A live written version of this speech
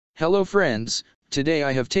Hello friends, today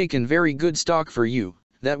I have taken very good stock for you,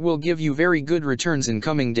 that will give you very good returns in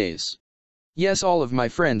coming days. Yes, all of my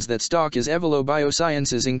friends, that stock is Evelo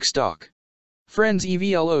Biosciences Inc. stock. Friends,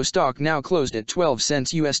 EVLO stock now closed at 12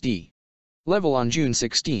 cents USD. Level on June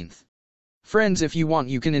 16th. Friends, if you want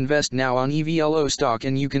you can invest now on EVLO stock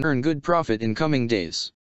and you can earn good profit in coming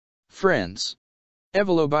days. Friends.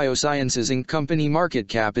 Evelo Biosciences Inc. company market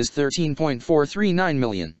cap is 13.439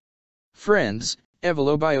 million. Friends,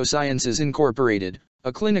 Evelo Biosciences Incorporated,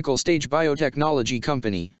 a clinical stage biotechnology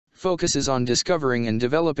company, focuses on discovering and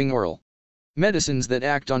developing oral medicines that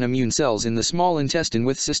act on immune cells in the small intestine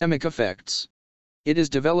with systemic effects. It is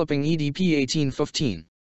developing EDP-1815,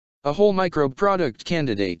 a whole microbe product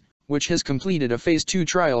candidate, which has completed a phase 2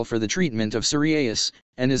 trial for the treatment of psoriasis,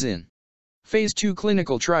 and is in phase 2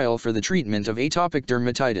 clinical trial for the treatment of atopic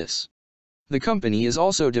dermatitis. The company is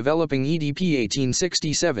also developing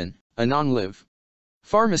EDP-1867, a non-live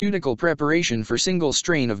pharmaceutical preparation for single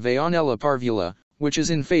strain of Veillonella parvula, which is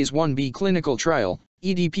in phase 1b clinical trial,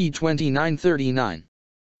 EDP-2939.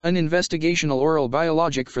 An investigational oral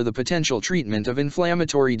biologic for the potential treatment of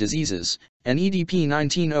inflammatory diseases, and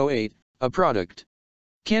EDP-1908, a product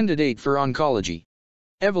candidate for oncology.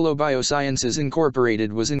 Evelo Biosciences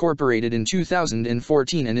Incorporated was incorporated in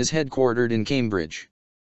 2014 and is headquartered in Cambridge,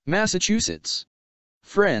 Massachusetts.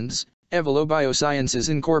 Friends, Evelo Biosciences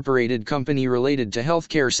Incorporated company related to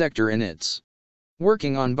healthcare sector and it's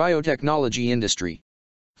working on biotechnology industry.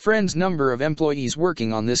 Friends, number of employees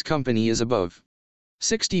working on this company is above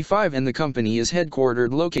 65 and the company is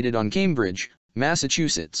headquartered located on Cambridge,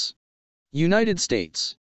 Massachusetts, United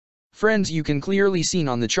States. Friends, you can clearly seen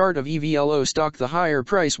on the chart of EVLO stock the higher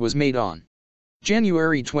price was made on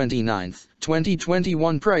January 29,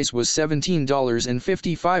 2021. Price was $17.55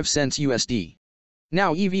 USD.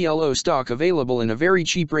 Now EVLO stock available in a very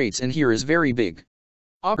cheap rates, and here is very big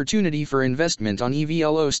opportunity for investment on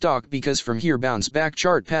EVLO stock because from here bounce back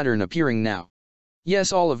chart pattern appearing now.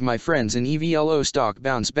 Yes, all of my friends, in EVLO stock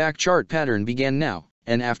bounce back chart pattern began now,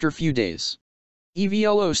 and after few days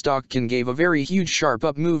EVLO stock can gave a very huge sharp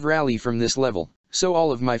up move rally from this level. So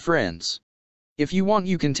all of my friends, if you want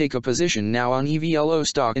you can take a position now on EVLO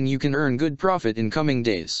stock and you can earn good profit in coming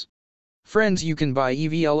days. Friends, you can buy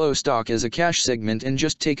EVLO stock as a cash segment and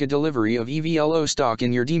just take a delivery of EVLO stock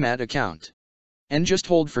in your demat account. And just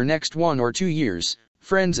hold for next 1 or 2 years.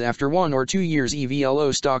 Friends, after 1 or 2 years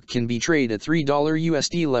EVLO stock can be traded at $3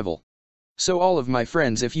 USD level. So all of my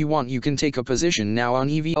friends, if you want you can take a position now on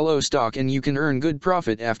EVLO stock and you can earn good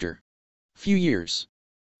profit after few years.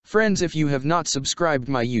 Friends, if you have not subscribed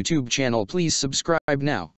my YouTube channel, please subscribe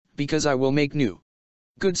now, because I will make new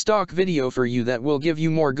good stock video for you that will give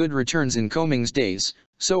you more good returns in coming days.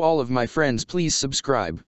 So all of my friends, please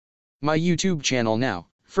subscribe my YouTube channel now.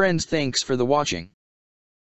 Friends, thanks for the watching.